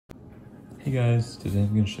Hey guys, today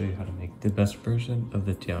I'm going to show you how to make the best version of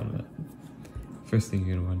the TianMa. First thing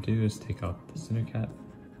you're going to want to do is take out the center cap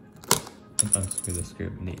and unscrew the screw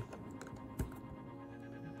beneath.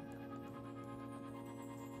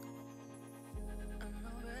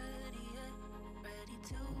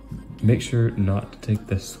 Make sure not to take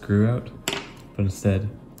the screw out, but instead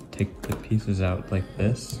take the pieces out like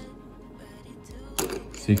this,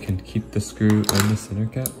 so you can keep the screw in the center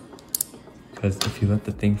cap. Because if you let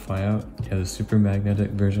the thing fly out, you have a super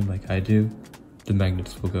magnetic version like I do, the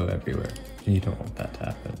magnets will go everywhere, and you don't want that to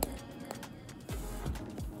happen.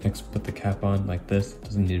 Next, put the cap on like this. It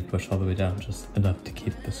doesn't need to push all the way down, just enough to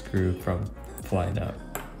keep the screw from flying out.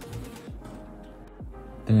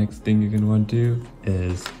 The next thing you're going to want to do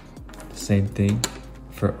is the same thing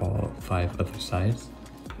for all 5 other sides.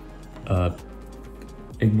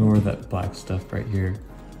 Ignore that black stuff right here.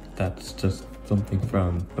 That's just something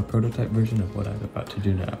from a prototype version of what I'm about to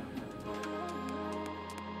do now.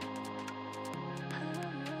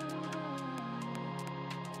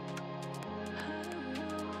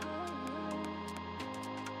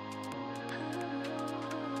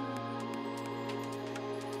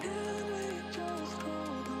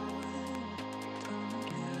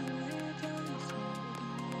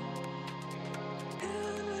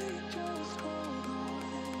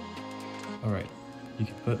 Alright, you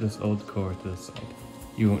can put this old core to the side.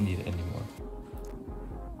 You won't need it anymore.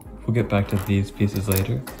 We'll get back to these pieces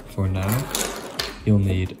later. For now, you'll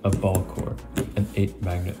need a ball core, an 8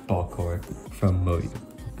 magnet ball core from MoreTry.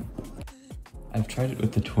 I've tried it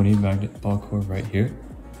with the 20 magnet ball core right here.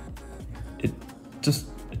 It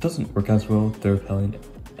doesn't work as well. The repelling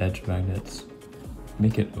edge magnets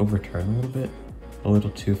make it overturn a little bit, a little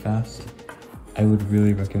too fast. I would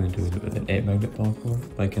really recommend doing it with an 8 magnet ball core,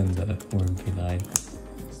 like in the V9,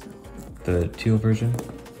 the teal version.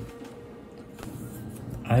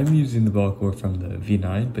 I'm using the ball core from the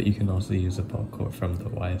V9, but you can also use a ball core from the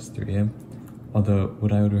YS3M. Although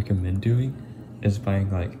what I would recommend doing is buying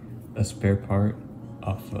like a spare part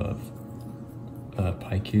off of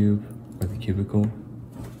PyCube or the Cubicle,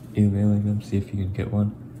 emailing them, see if you can get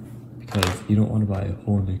one, because you don't want to buy a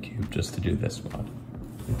whole new cube just to do this mod.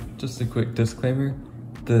 Just a quick disclaimer,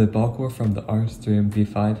 the ball core from the RS3M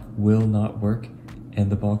V5 will not work, and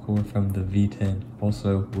the ball core from the V10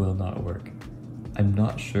 also will not work. I'm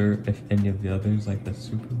not sure if any of the others like the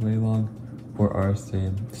Super Way Long or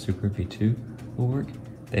RS3M Super V2 will work.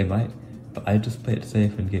 They might, but I just play it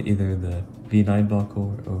safe and get either the V9 ball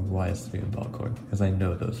core or YS3M ball core, because I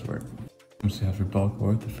know those work. Once you have your ball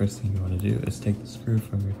core, the first thing you want to do is take the screw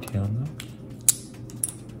from your TianMa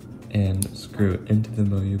and screw it into the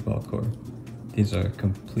MoreTry ball core. These are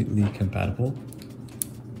completely compatible.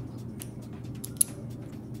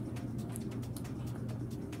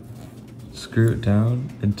 Screw it down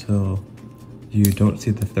until you don't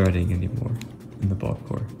see the threading anymore in the ball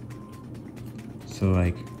core. So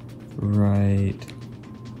like right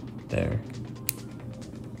there.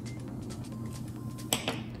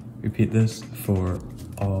 Repeat this for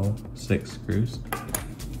all 6 screws.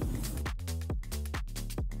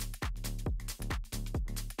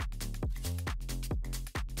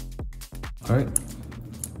 Alright,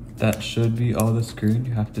 that should be all the screwing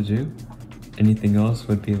you have to do. Anything else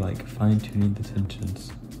would be like fine-tuning the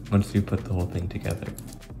tensions once you put the whole thing together.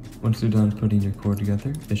 Once you're done putting your core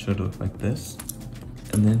together, it should look like this,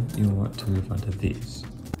 and then you'll want to move on to these.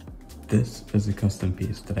 This is a custom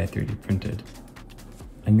piece that I 3D printed.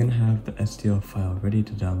 I'm going to have the STL file ready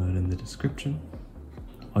to download in the description.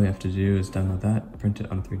 All you have to do is download that, print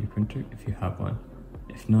it on a 3D printer if you have one.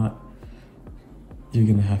 If not, you're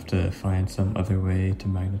going to have to find some other way to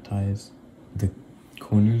magnetize the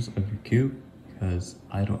corners of your cube, because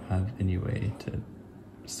I don't have any way to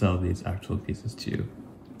sell these actual pieces to you.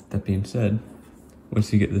 That being said,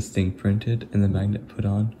 once you get this thing printed and the magnet put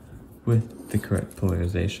on with the correct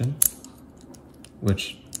polarization,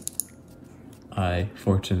 which I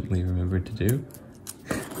fortunately remembered to do,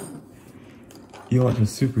 you want to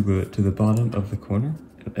super glue it to the bottom of the corner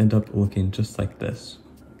and end up looking just like this.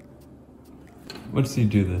 Once you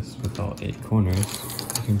do this with all 8 corners,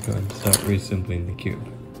 you can go and start reassembling the cube.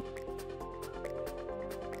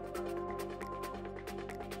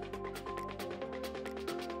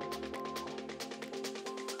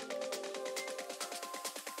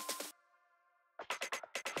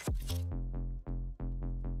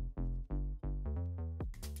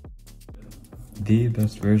 The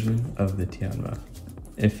best version of the TianMa.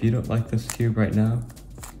 If you don't like this cube right now,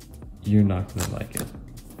 you're not going to like it.